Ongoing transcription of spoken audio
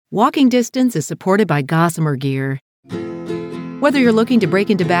Walking Distance is supported by Gossamer Gear. Whether you're looking to break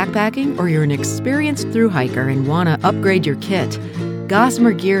into backpacking or you're an experienced thru-hiker and want to upgrade your kit,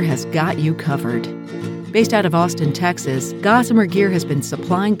 Gossamer Gear has got you covered. Based out of Austin, Texas, Gossamer Gear has been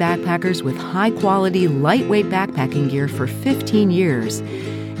supplying backpackers with high-quality, lightweight backpacking gear for 15 years,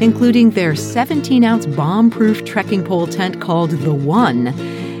 including their 17-ounce bomb-proof trekking pole tent called The One,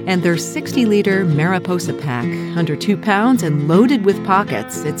 and their 60-liter Mariposa pack, under 2 pounds and loaded with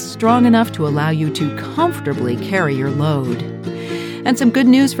pockets. It's strong enough to allow you to comfortably carry your load. And some good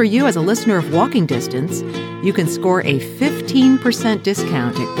news for you as a listener of Walking Distance. You can score a 15%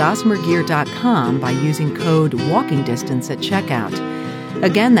 discount at gossamergear.com by using code WalkingDistance at checkout.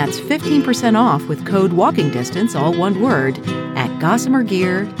 Again, that's 15% off with code WalkingDistance, all one word, at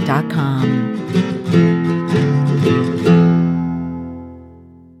gossamergear.com.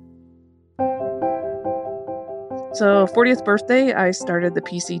 So 40th birthday, I started the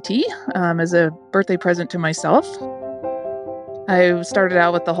PCT as a birthday present to myself. I started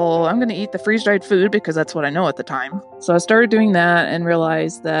out with the whole, I'm going to eat the freeze-dried food because that's what I know at the time. So I started doing that and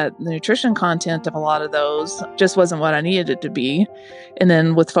realized that the nutrition content of a lot of those just wasn't what I needed it to be. And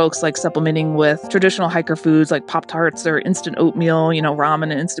then with folks like supplementing with traditional hiker foods like Pop-Tarts or instant oatmeal,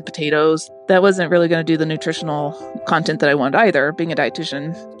 ramen and instant potatoes, that wasn't really going to do the nutritional content that I wanted either, being a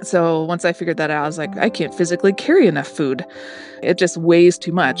dietitian. So once I figured that out, I was like, I can't physically carry enough food. It just weighs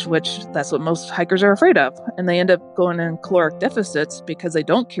too much, which that's what most hikers are afraid of. And they end up going in caloric deficits because they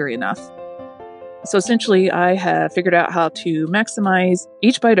don't carry enough. So essentially, I have figured out how to maximize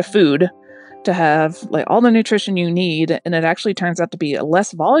each bite of food to have all the nutrition you need. And it actually turns out to be a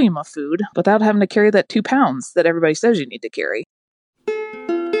less volume of food without having to carry that 2 pounds that everybody says you need to carry.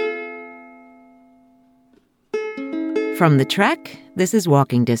 From the Trek, this is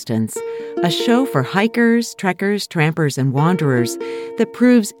Walking Distance, a show for hikers, trekkers, trampers, and wanderers that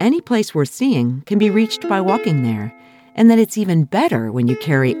proves any place worth seeing can be reached by walking there, and that it's even better when you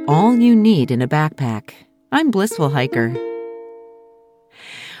carry all you need in a backpack. I'm Blissful Hiker.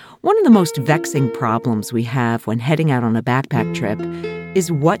 One of the most vexing problems we have when heading out on a backpack trip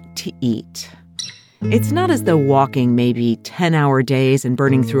is what to eat. It's not as though walking maybe 10-hour days and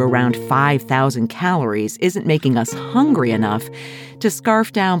burning through around 5,000 calories isn't making us hungry enough to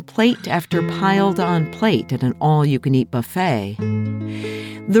scarf down plate after piled-on plate at an all-you-can-eat buffet.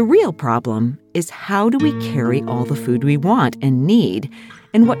 The real problem is, how do we carry all the food we want and need,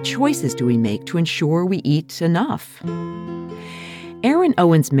 and what choices do we make to ensure we eat enough? Erin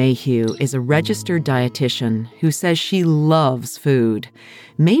Owens Mayhew is a registered dietitian who says she loves food,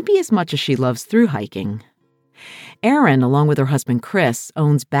 maybe as much as she loves thru-hiking. Erin, along with her husband Chris,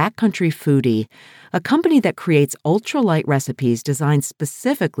 owns Backcountry Foodie, a company that creates ultralight recipes designed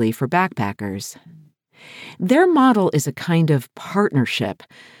specifically for backpackers. Their model is a kind of partnership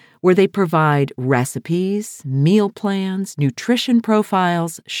where they provide recipes, meal plans, nutrition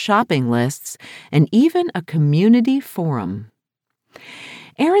profiles, shopping lists, and even a community forum.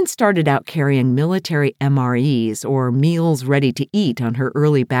 Erin started out carrying military MREs, or meals ready to eat, on her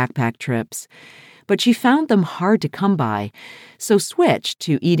early backpack trips, but she found them hard to come by, so switched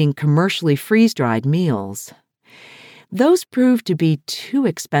to eating commercially freeze-dried meals. Those proved to be too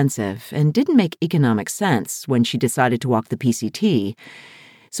expensive and didn't make economic sense when she decided to walk the PCT,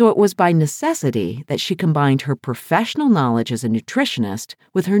 so it was by necessity that she combined her professional knowledge as a nutritionist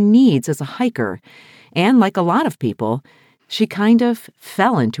with her needs as a hiker, and like a lot of people, she kind of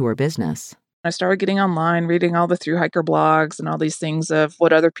fell into her business. I started getting online, reading all the thru-hiker blogs and all these things of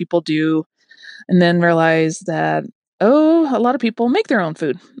what other people do, and then realized that, a lot of people make their own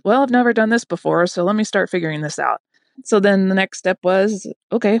food. Well, I've never done this before, so let me start figuring this out. So then the next step was,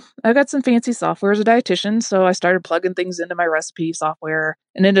 okay, I got some fancy software as a dietitian, so I started plugging things into my recipe software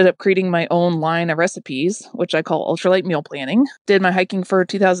and ended up creating my own line of recipes, which I call Ultralight Meal Planning. Did my hiking for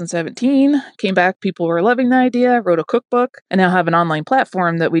 2017, came back, people were loving the idea, wrote a cookbook, and now have an online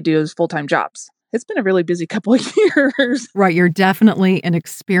platform that we do as full-time jobs. It's been a really busy couple of years. Right. You're definitely an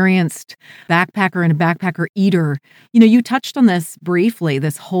experienced backpacker and a backpacker eater. You touched on this briefly,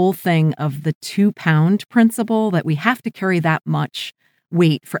 this whole thing of the 2-pound principle, that we have to carry that much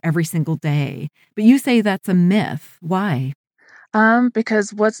weight for every single day. But you say that's a myth. Why?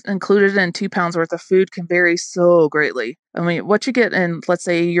 Because what's included in 2 pounds worth of food can vary so greatly. I mean, what you get in, let's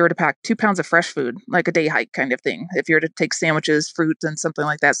say you were to pack 2 pounds of fresh food, like a day hike kind of thing. If you were to take sandwiches, fruit, and something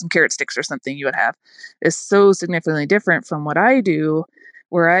like that, some carrot sticks or something you would have, is so significantly different from what I do,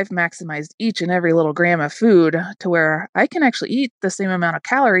 where I've maximized each and every little gram of food to where I can actually eat the same amount of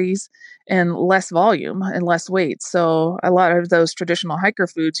calories in less volume and less weight. So a lot of those traditional hiker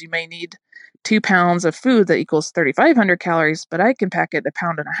foods, you may need 2 pounds of food that equals 3,500 calories, but I can pack it 1.5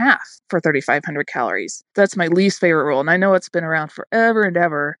 pounds for 3,500 calories. That's my least favorite rule. And I know it's been around forever and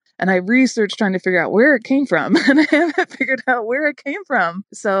ever. And I researched trying to figure out where it came from, and I haven't figured out where it came from.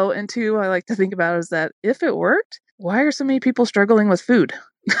 So, and two, I like to think about is that if it worked, why are so many people struggling with food?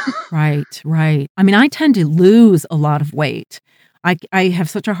 Right, right. I mean, I tend to lose a lot of weight. I have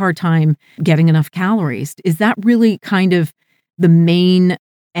such a hard time getting enough calories. Is that really kind of the main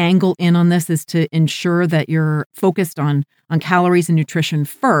angle in on this, is to ensure that you're focused on calories and nutrition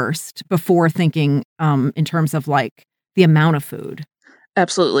first before thinking in terms of like the amount of food?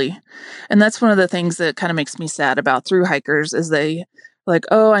 Absolutely. And that's one of the things that kind of makes me sad about thru hikers is they like,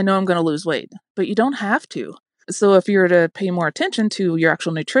 oh, I know I'm going to lose weight, but you don't have to. So if you were to pay more attention to your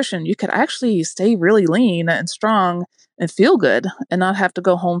actual nutrition, you could actually stay really lean and strong and feel good and not have to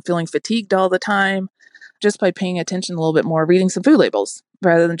go home feeling fatigued all the time just by paying attention a little bit more, reading some food labels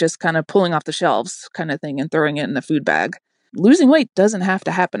rather than just kind of pulling off the shelves kind of thing and throwing it in the food bag. Losing weight doesn't have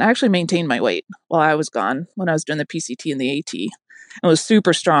to happen. I actually maintained my weight while I was gone when I was doing the PCT and the AT. It was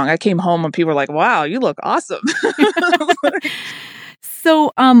super strong. I came home and people were like, wow, you look awesome.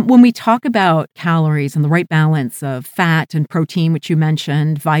 So when we talk about calories and the right balance of fat and protein, which you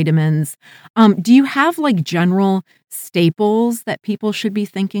mentioned, vitamins, do you have like general staples that people should be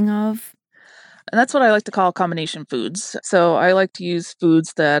thinking of? And that's what I like to call combination foods. So I like to use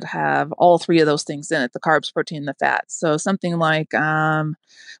foods that have all three of those things in it, the carbs, protein, the fat. So something like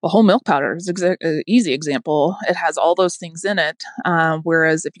whole milk powder is an easy example. It has all those things in it.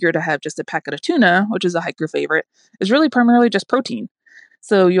 Whereas if you're to have just a packet of tuna, which is a hiker favorite, is really primarily just protein.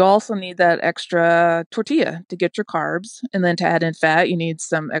 So you also need that extra tortilla to get your carbs. And then to add in fat, you need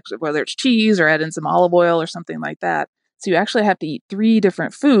some extra, whether it's cheese or add in some olive oil or something like that. So you actually have to eat 3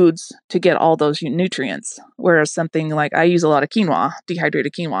 different foods to get all those nutrients. Whereas something like I use a lot of quinoa,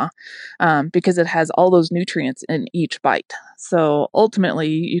 dehydrated quinoa, because it has all those nutrients in each bite. So ultimately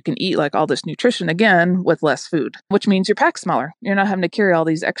you can eat like all this nutrition again with less food, which means your pack's smaller. You're not having to carry all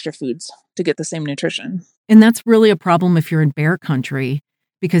these extra foods to get the same nutrition. And that's really a problem if you're in bear country,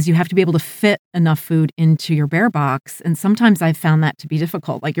 because you have to be able to fit enough food into your bear box. And sometimes I've found that to be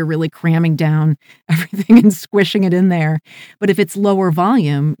difficult, like you're really cramming down everything and squishing it in there. But if it's lower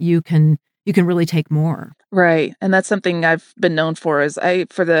volume, you can really take more. Right. And that's something I've been known for is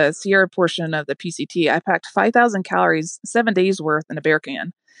for the Sierra portion of the PCT, I packed 5,000 calories, 7 days worth in a bear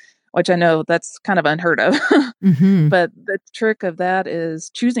can, which I know that's kind of unheard of. Mm-hmm. But the trick of that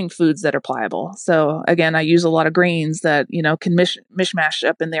is choosing foods that are pliable. So again, I use a lot of grains that, can mishmash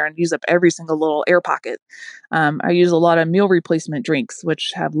up in there and use up every single little air pocket. I use a lot of meal replacement drinks,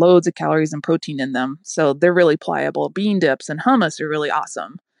 which have loads of calories and protein in them. So they're really pliable. Bean dips and hummus are really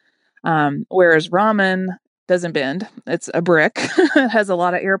awesome. Whereas ramen doesn't bend. It's a brick. It has a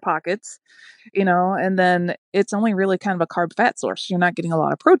lot of air pockets, and then it's only really kind of a carb fat source. You're not getting a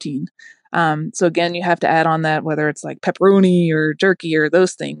lot of protein. So again, you have to add on that, whether it's like pepperoni or jerky or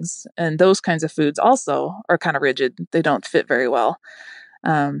those things. And those kinds of foods also are kind of rigid. They don't fit very well.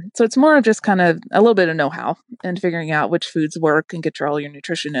 So it's more of just kind of a little bit of know-how and figuring out which foods work and get all your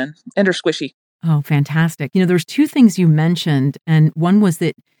nutrition in and are squishy. Oh, fantastic. There's 2 things you mentioned, and one was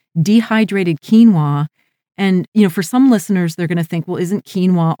that dehydrated quinoa. And, for some listeners, they're going to think, well, isn't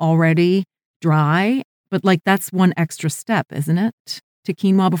quinoa already dry? But like that's one extra step, isn't it, to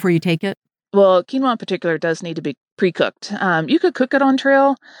quinoa before you take it? Well, quinoa in particular does need to be pre-cooked. You could cook it on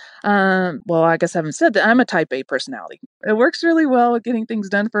trail. Well, I guess I haven't said that. I'm a type A personality. It works really well with getting things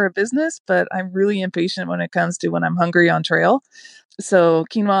done for a business, but I'm really impatient when it comes to when I'm hungry on trail. So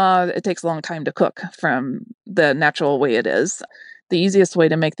quinoa, it takes a long time to cook from the natural way it is. The easiest way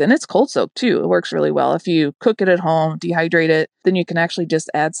to make that, and it's cold soaked too. It works really well. If you cook it at home, dehydrate it, then you can actually just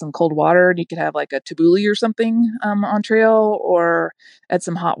add some cold water and you could have like a tabbouleh or something on trail, or add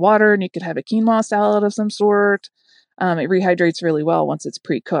some hot water and you could have a quinoa salad of some sort. It rehydrates really well once it's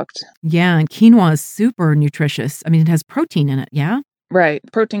pre-cooked. Yeah, and quinoa is super nutritious. I mean, it has protein in it, yeah? Right.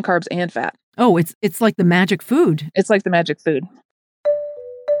 Protein, carbs, and fat. Oh, it's like the magic food. It's like the magic food.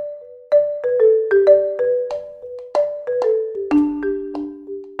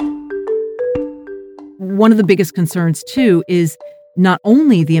 One of the biggest concerns, too, is not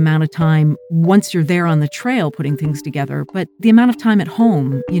only the amount of time once you're there on the trail putting things together, but the amount of time at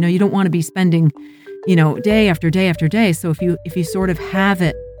home. You don't want to be spending, day after day after day. So if you sort of have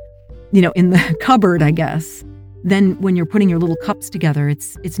it, in the cupboard, I guess, then when you're putting your little cups together,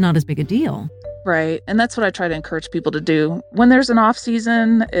 it's not as big a deal. Right. And that's what I try to encourage people to do. When there's an off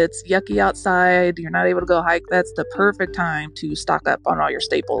season, it's yucky outside, you're not able to go hike, that's the perfect time to stock up on all your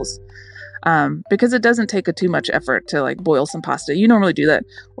staples. because it doesn't take too much effort to like boil some pasta. You normally do that,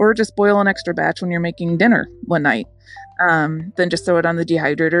 or just boil an extra batch when you're making dinner one night. Then just throw it on the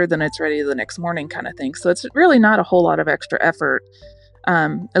dehydrator, then it's ready the next morning kind of thing. So it's really not a whole lot of extra effort,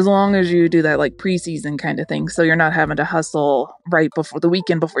 as long as you do that like pre-season kind of thing. So you're not having to hustle right before the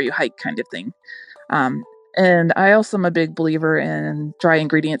weekend before you hike kind of thing. And I also am a big believer in dry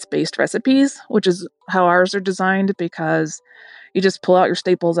ingredients based recipes, which is how ours are designed, because you just pull out your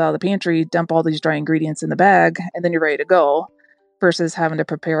staples out of the pantry, dump all these dry ingredients in the bag, and then you're ready to go, versus having to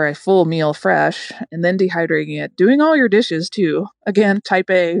prepare a full meal fresh and then dehydrating it, doing all your dishes too. Again, type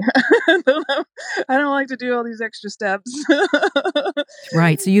A. I don't like to do all these extra steps.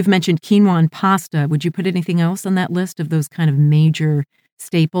 Right. So you've mentioned quinoa and pasta. Would you put anything else on that list of those kind of major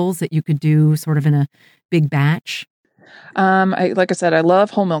staples that you could do sort of in a big batch? Like I said, I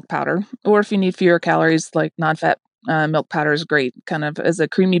love whole milk powder, or if you need fewer calories, like non-fat milk powder is great, kind of as a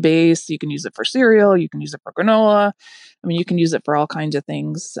creamy base. You can use it for cereal. You can use it for granola. I mean, you can use it for all kinds of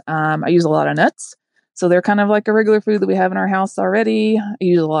things. I use a lot of nuts, so they're kind of like a regular food that we have in our house already. I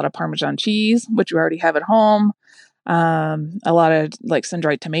use a lot of Parmesan cheese, which we already have at home. A lot of like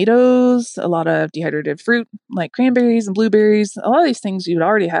sun-dried tomatoes, a lot of dehydrated fruit like cranberries and blueberries. A lot of these things you'd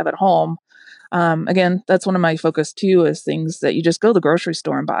already have at home. Again, that's one of my focus too, is things that you just go to the grocery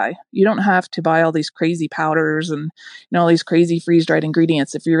store and buy. You don't have to buy all these crazy powders and all these crazy freeze-dried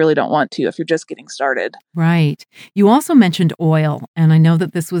ingredients if you really don't want to, if you're just getting started. Right. You also mentioned oil, and I know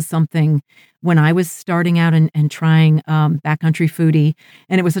that this was something when I was starting out and trying Backcountry Foodie,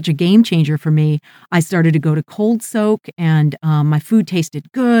 and it was such a game changer for me. I started to go to cold soak, and my food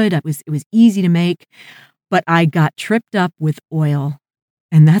tasted good. It was easy to make, but I got tripped up with oil,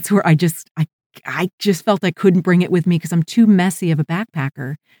 and that's where I just felt I couldn't bring it with me because I'm too messy of a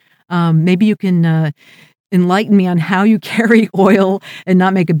backpacker. Maybe you can enlighten me on how you carry oil and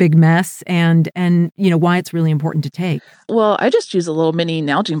not make a big mess, and why it's really important to take. Well, I just use a little mini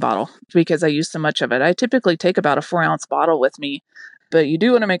Nalgene bottle because I use so much of it. I typically take about a 4-ounce bottle with me, but you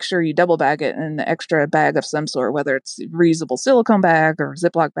do want to make sure you double bag it in an extra bag of some sort, whether it's a reusable silicone bag or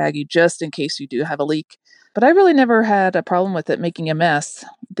Ziploc baggie, just in case you do have a leak. But I really never had a problem with it making a mess.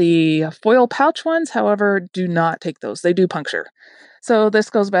 The foil pouch ones, however, do not take those. They do puncture. So this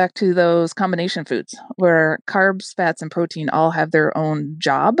goes back to those combination foods where carbs, fats, and protein all have their own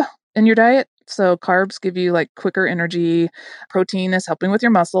job in your diet. So carbs give you like quicker energy, protein is helping with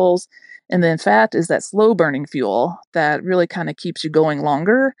your muscles, and then fat is that slow burning fuel that really kind of keeps you going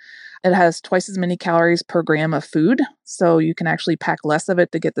longer. It has twice as many calories per gram of food, so you can actually pack less of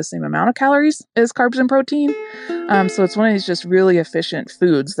it to get the same amount of calories as carbs and protein. So it's one of these just really efficient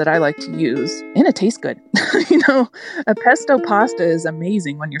foods that I like to use, and it tastes good. A pesto pasta is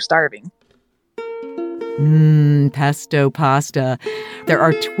amazing when you're starving. Pesto pasta. There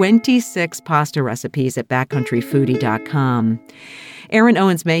are 26 pasta recipes at backcountryfoodie.com. Erin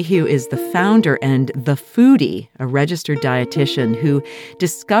Owens Mayhew is the founder and the foodie, a registered dietitian who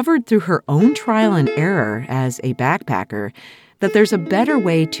discovered through her own trial and error as a backpacker that there's a better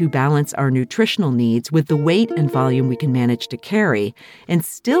way to balance our nutritional needs with the weight and volume we can manage to carry and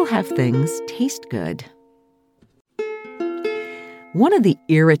still have things taste good. One of the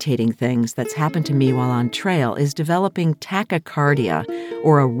irritating things that's happened to me while on trail is developing tachycardia,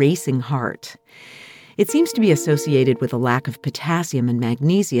 or a racing heart. It seems to be associated with a lack of potassium and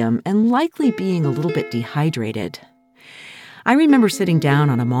magnesium and likely being a little bit dehydrated. I remember sitting down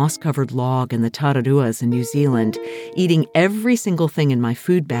on a moss-covered log in the Tararuas in New Zealand, eating every single thing in my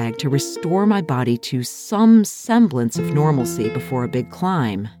food bag to restore my body to some semblance of normalcy before a big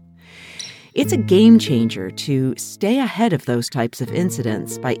climb. It's a game changer to stay ahead of those types of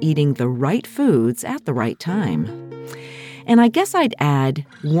incidents by eating the right foods at the right time. And I guess I'd add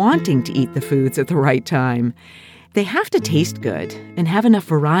wanting to eat the foods at the right time. They have to taste good and have enough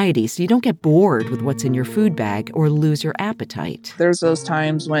variety so you don't get bored with what's in your food bag or lose your appetite. There's those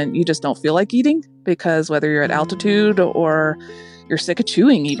times when you just don't feel like eating because whether you're at altitude or you're sick of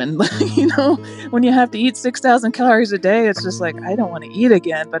chewing even, when you have to eat 6,000 calories a day, it's just like, I don't want to eat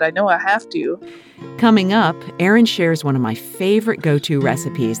again, but I know I have to. Coming up, Erin shares one of my favorite go-to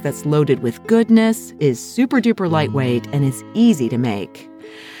recipes that's loaded with goodness, is super duper lightweight, and is easy to make.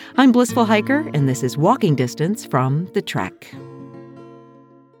 I'm Blissful Hiker, and this is Walking Distance from The Trek.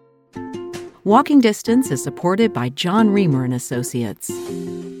 Walking Distance is supported by John Reamer & Associates.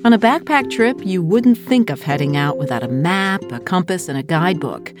 On a backpack trip, you wouldn't think of heading out without a map, a compass, and a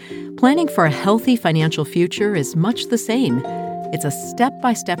guidebook. Planning for a healthy financial future is much the same. It's a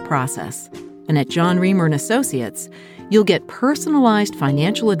step-by-step process. And at John Reamer & Associates, you'll get personalized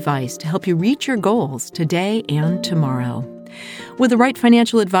financial advice to help you reach your goals today and tomorrow. With the right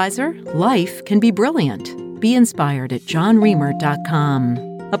financial advisor, life can be brilliant. Be inspired at johnreamer.com.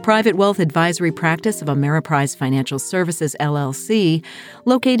 A private wealth advisory practice of Ameriprise Financial Services, LLC,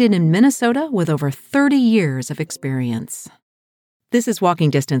 located in Minnesota with over 30 years of experience. This is Walking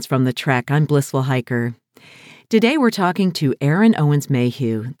Distance from the Trek. I'm Blissful Hiker. Today we're talking to Erin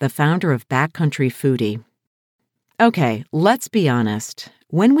Owens-Mayhew, the founder of Backcountry Foodie. Okay, let's be honest.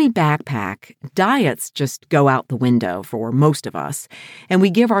 When we backpack, diets just go out the window for most of us, and we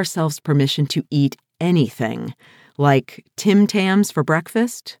give ourselves permission to eat anything, like Tim Tams for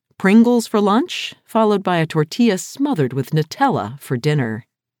breakfast, Pringles for lunch, followed by a tortilla smothered with Nutella for dinner.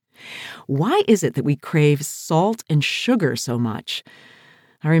 Why is it that we crave salt and sugar so much?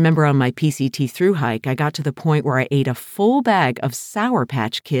 I remember on my PCT thru hike, I got to the point where I ate a full bag of Sour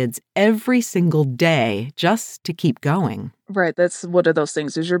Patch Kids every single day just to keep going. Right. That's one of those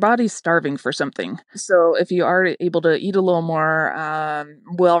things is your body's starving for something. So if you are able to eat a little more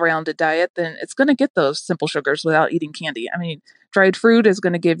well-rounded diet, then it's going to get those simple sugars without eating candy. I mean, dried fruit is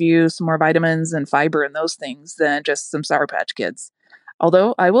going to give you some more vitamins and fiber and those things than just some Sour Patch Kids.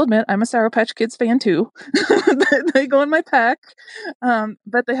 Although I will admit I'm a Sour Patch Kids fan too. They go in my pack,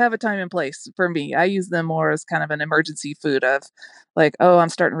 but they have a time and place for me. I use them more as kind of an emergency food of like, oh, I'm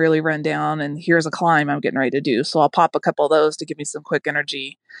starting to really run down and here's a climb I'm getting ready to do. So I'll pop a couple of those to give me some quick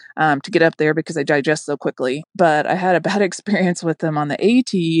energy to get up there because I digest so quickly. But I had a bad experience with them on the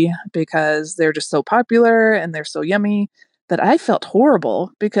AT because they're just so popular and they're so yummy that I felt horrible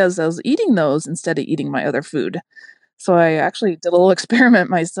because I was eating those instead of eating my other food. So I actually did a little experiment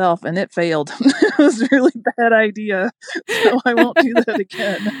myself and it failed. It was a really bad idea. So I won't do that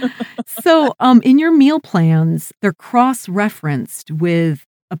again. So in your meal plans, they're cross-referenced with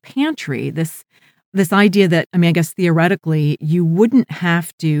a pantry, this idea that, I mean, I guess theoretically, you wouldn't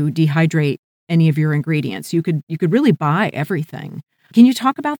have to dehydrate any of your ingredients. You could really buy everything. Can you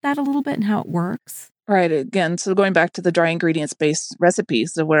talk about that a little bit and how it works? Right. Again, so going back to the dry ingredients-based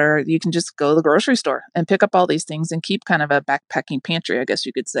recipes where you can just go to the grocery store and pick up all these things and keep kind of a backpacking pantry, I guess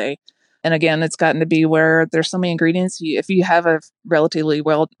you could say. And again, it's gotten to be where there's so many ingredients. If you have a relatively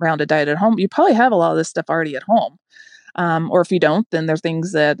well-rounded diet at home, you probably have a lot of this stuff already at home. Or if you don't, then there's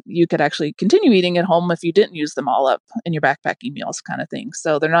things that you could actually continue eating at home if you didn't use them all up in your backpacking meals kind of thing.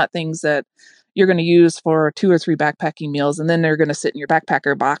 So they're not things that you're going to use for 2 or 3 backpacking meals, and then they're going to sit in your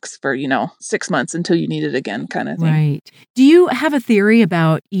backpacker box for, 6 months until you need it again kind of thing. Right. Do you have a theory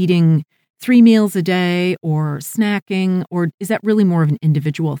about eating 3 meals a day or snacking, or is that really more of an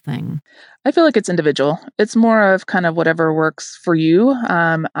individual thing? I feel like it's individual. It's more of kind of whatever works for you.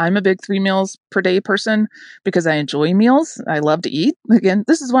 I'm a big 3 meals per day person because I enjoy meals. I love to eat. Again,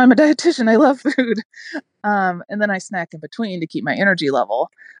 this is why I'm a dietitian. I love food. And then I snack in between to keep my energy level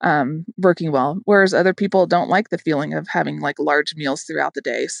working well. Whereas other people don't like the feeling of having like large meals throughout the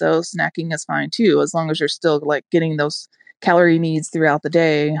day. So snacking is fine too, as long as you're still like getting those calorie needs throughout the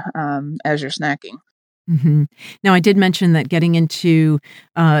day as you're snacking. Mm-hmm. Now, I did mention that getting into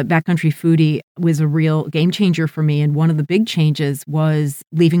Backcountry Foodie was a real game changer for me. And one of the big changes was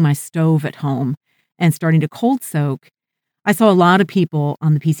leaving my stove at home and starting to cold soak. I saw a lot of people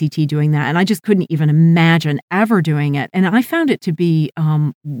on the PCT doing that, and I just couldn't even imagine ever doing it. And I found it to be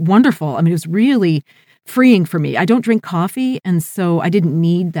wonderful. I mean, it was really freeing for me. I don't drink coffee, and so I didn't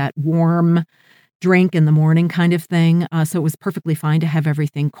need that warm drink in the morning kind of thing. So it was perfectly fine to have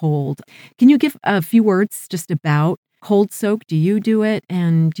everything cold. Can you give a few words just about cold soak? Do you do it,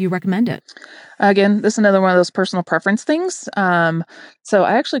 and do you recommend it? Again, this is another one of those personal preference things. So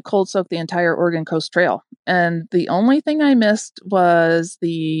I actually cold soaked the entire Oregon Coast Trail. And the only thing I missed was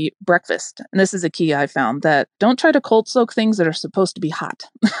the breakfast. And this is a key I found, that don't try to cold soak things that are supposed to be hot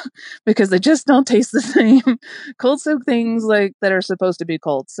because they just don't taste the same. Cold soak things like that are supposed to be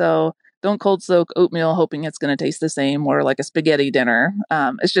cold. So don't cold soak oatmeal hoping it's going to taste the same, or like a spaghetti dinner.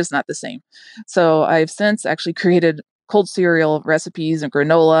 It's just not the same. So I've since actually created cold cereal recipes and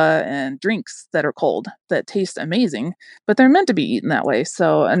granola and drinks that are cold that taste amazing, but they're meant to be eaten that way.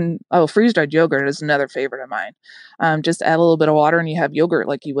 So, freeze-dried yogurt is another favorite of mine. Just add a little bit of water and you have yogurt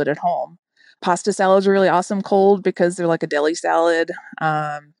like you would at home. Pasta salads are really awesome cold because they're like a deli salad.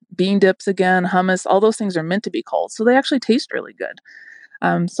 Bean dips again, hummus, all those things are meant to be cold. So they actually taste really good.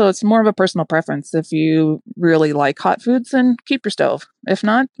 So it's more of a personal preference. If you really like hot foods, then keep your stove. If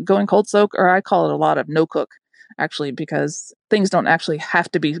not, go in cold soak, or I call it a lot of no cook, actually, because things don't actually have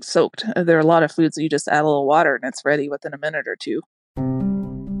to be soaked. There are a lot of foods that you just add a little water and it's ready within a minute or two.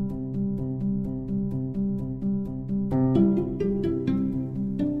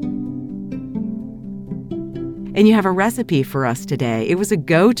 And you have a recipe for us today. It was a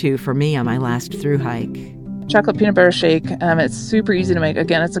go-to for me on my last thru hike. chocolate peanut butter shake. It's super easy to make.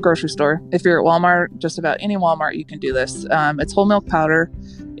 Again, it's a grocery store. If you're at Walmart, just about any Walmart, you can do this. It's whole milk powder.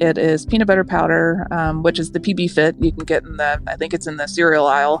 It is peanut butter powder, which is the PB Fit. You can get I think it's in the cereal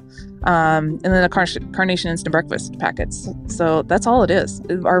aisle. And then the Carnation Instant Breakfast packets. So that's all it is.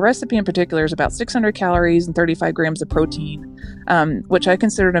 Our recipe in particular is about 600 calories and 35 grams of protein, which I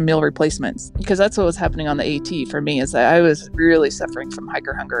considered a meal replacement, because that's what was happening on the AT for me, is that I was really suffering from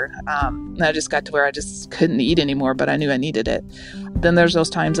hiker hunger. And I just got to where I just couldn't eat anymore, but I knew I needed it. Then there's those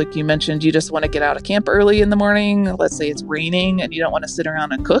times, like you mentioned, you just want to get out of camp early in the morning. Let's say it's raining and you don't want to sit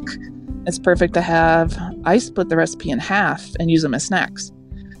around and cook. It's perfect to have. I split the recipe in half and use them as snacks.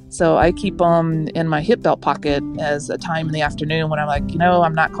 So I keep them in my hip belt pocket as a time in the afternoon when I'm like,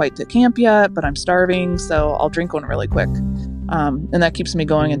 I'm not quite to camp yet, but I'm starving, so I'll drink one really quick. And that keeps me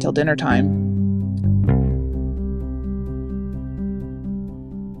going until dinner time.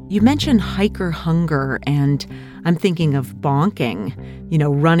 You mentioned hiker hunger, and I'm thinking of bonking,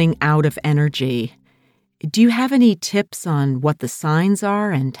 running out of energy. Do you have any tips on what the signs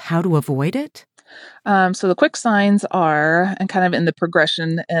are and how to avoid it? So the quick signs are, and kind of in the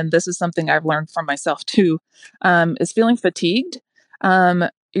progression, and this is something I've learned from myself too, is feeling fatigued.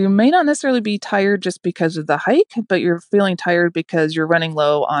 You may not necessarily be tired just because of the hike, but you're feeling tired because you're running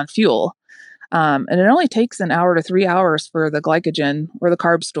low on fuel. And it only takes an hour to 3 hours for the glycogen or the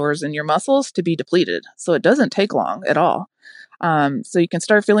carb stores in your muscles to be depleted. So it doesn't take long at all. So you can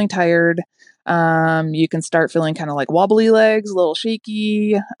start feeling tired. You can start feeling kind of like wobbly legs, a little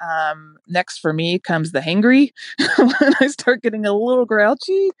shaky. Next for me comes the hangry. When I start getting a little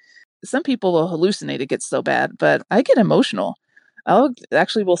grouchy, some people will hallucinate. It gets so bad, but I get emotional.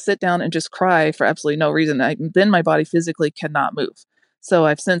 Will sit down and just cry for absolutely no reason. Then my body physically cannot move. So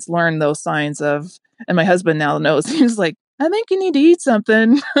I've since learned those signs of, and my husband now knows, he's like, I think you need to eat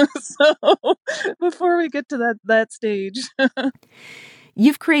something. So before we get to that stage.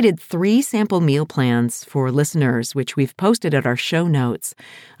 You've created 3 sample meal plans for listeners, which we've posted at our show notes.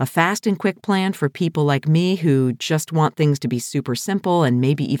 A fast and quick plan for people like me who just want things to be super simple and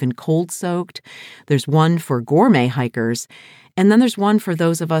maybe even cold-soaked. There's one for gourmet hikers. And then there's one for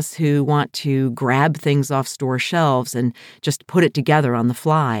those of us who want to grab things off store shelves and just put it together on the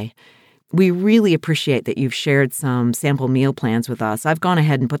fly. We really appreciate that you've shared some sample meal plans with us. I've gone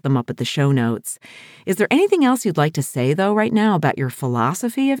ahead and put them up at the show notes. Is there anything else you'd like to say, though, right now about your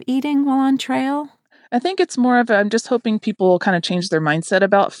philosophy of eating while on trail? I think it's more of I'm just hoping people will kind of change their mindset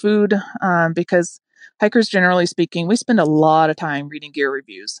about food, because hikers, generally speaking, we spend a lot of time reading gear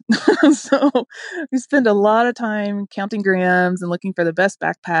reviews. So we spend a lot of time counting grams and looking for the best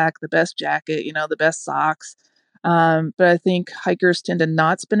backpack, the best jacket, the best socks. But I think hikers tend to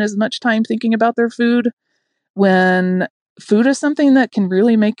not spend as much time thinking about their food, when food is something that can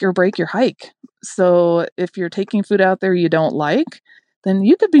really make or break your hike. So if you're taking food out there you don't like, then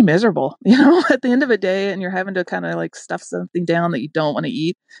you could be miserable, at the end of a day, and you're having to kind of like stuff something down that you don't want to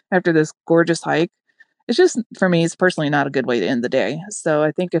eat after this gorgeous hike. It's just, for me, it's personally not a good way to end the day. So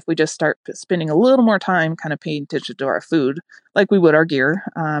I think if we just start spending a little more time kind of paying attention to our food, like we would our gear,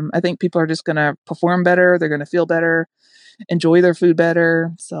 I think people are just going to perform better. They're going to feel better, enjoy their food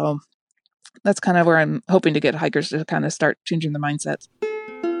better. So that's kind of where I'm hoping to get hikers to kind of start changing their mindsets.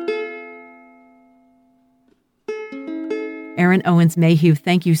 Erin Owens Mayhew,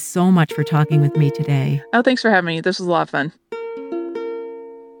 thank you so much for talking with me today. Oh, thanks for having me. This was a lot of fun.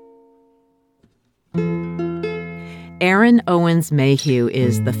 Erin Owens Mayhew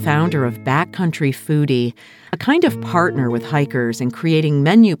is the founder of Backcountry Foodie, a kind of partner with hikers in creating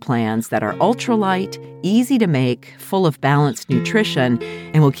menu plans that are ultralight, easy to make, full of balanced nutrition,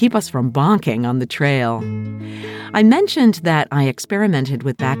 and will keep us from bonking on the trail. I mentioned that I experimented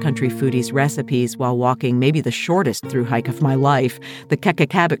with Backcountry Foodie's recipes while walking maybe the shortest through hike of my life, the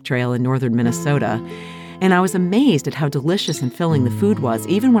Kekakabik Trail in northern Minnesota. And I was amazed at how delicious and filling the food was,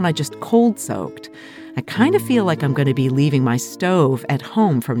 even when I just cold-soaked. I kind of feel like I'm going to be leaving my stove at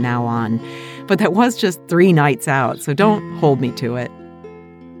home from now on. But that was just 3 nights out, so don't hold me to it.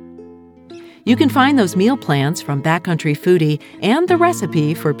 You can find those meal plans from Backcountry Foodie and the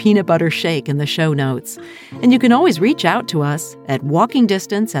recipe for peanut butter shake in the show notes. And you can always reach out to us at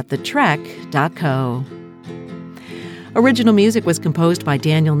walkingdistance@thetrek.co. Original music was composed by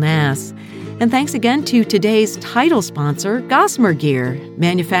Daniel Nass. And thanks again to today's title sponsor, Gossamer Gear,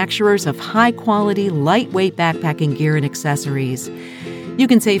 manufacturers of high-quality, lightweight backpacking gear and accessories. You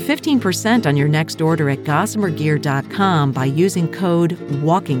can save 15% on your next order at gossamergear.com by using code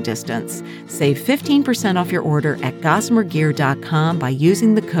WALKINGDISTANCE. Save 15% off your order at gossamergear.com by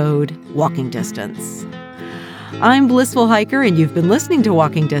using the code WALKINGDISTANCE. I'm Blissful Hiker, and you've been listening to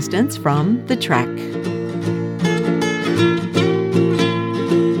Walking Distance from The Trek.